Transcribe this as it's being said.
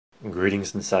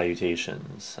Greetings and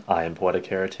salutations. I am Poetic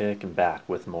Heretic, back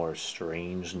with more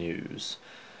strange news.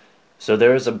 So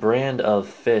there is a brand of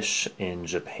fish in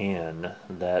Japan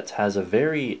that has a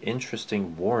very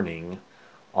interesting warning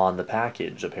on the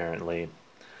package, apparently.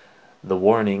 The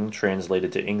warning,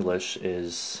 translated to English,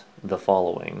 is the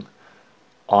following.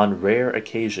 On rare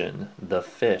occasion, the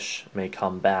fish may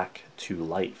come back to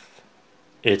life.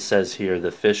 It says here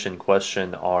the fish in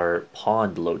question are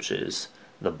pond loaches,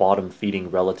 the bottom-feeding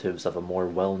relatives of a more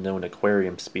well-known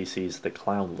aquarium species, the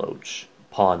clown loach.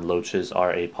 Pond loaches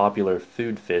are a popular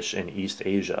food fish in East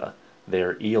Asia. They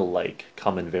are eel-like,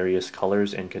 come in various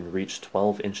colors, and can reach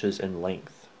 12 inches in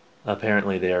length.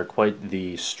 Apparently they are quite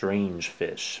the strange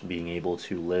fish, being able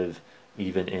to live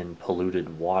even in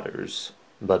polluted waters.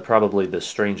 But probably the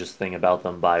strangest thing about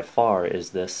them by far is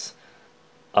this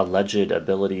alleged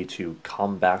ability to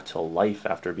come back to life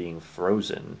after being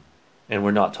frozen. And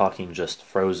we're not talking just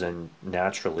frozen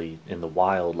naturally in the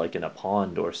wild, like in a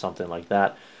pond or something like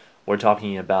that. We're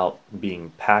talking about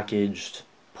being packaged,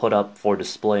 put up for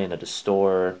display in a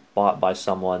store, bought by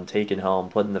someone, taken home,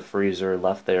 put in the freezer,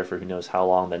 left there for who knows how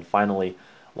long, then finally,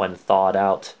 when thawed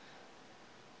out,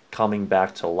 coming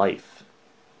back to life.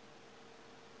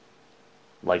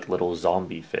 Like little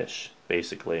zombie fish,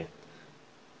 basically.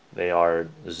 They are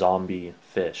zombie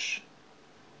fish.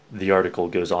 The article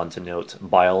goes on to note,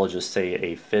 biologists say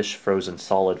a fish frozen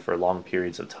solid for long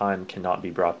periods of time cannot be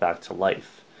brought back to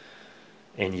life.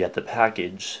 And yet the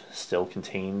package still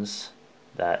contains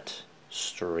that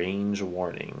strange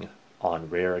warning. On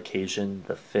rare occasion,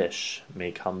 the fish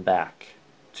may come back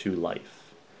to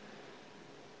life.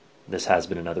 This has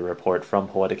been another report from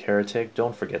Poetic Heretic.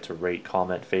 Don't forget to rate,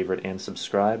 comment, favorite, and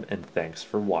subscribe, and thanks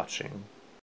for watching.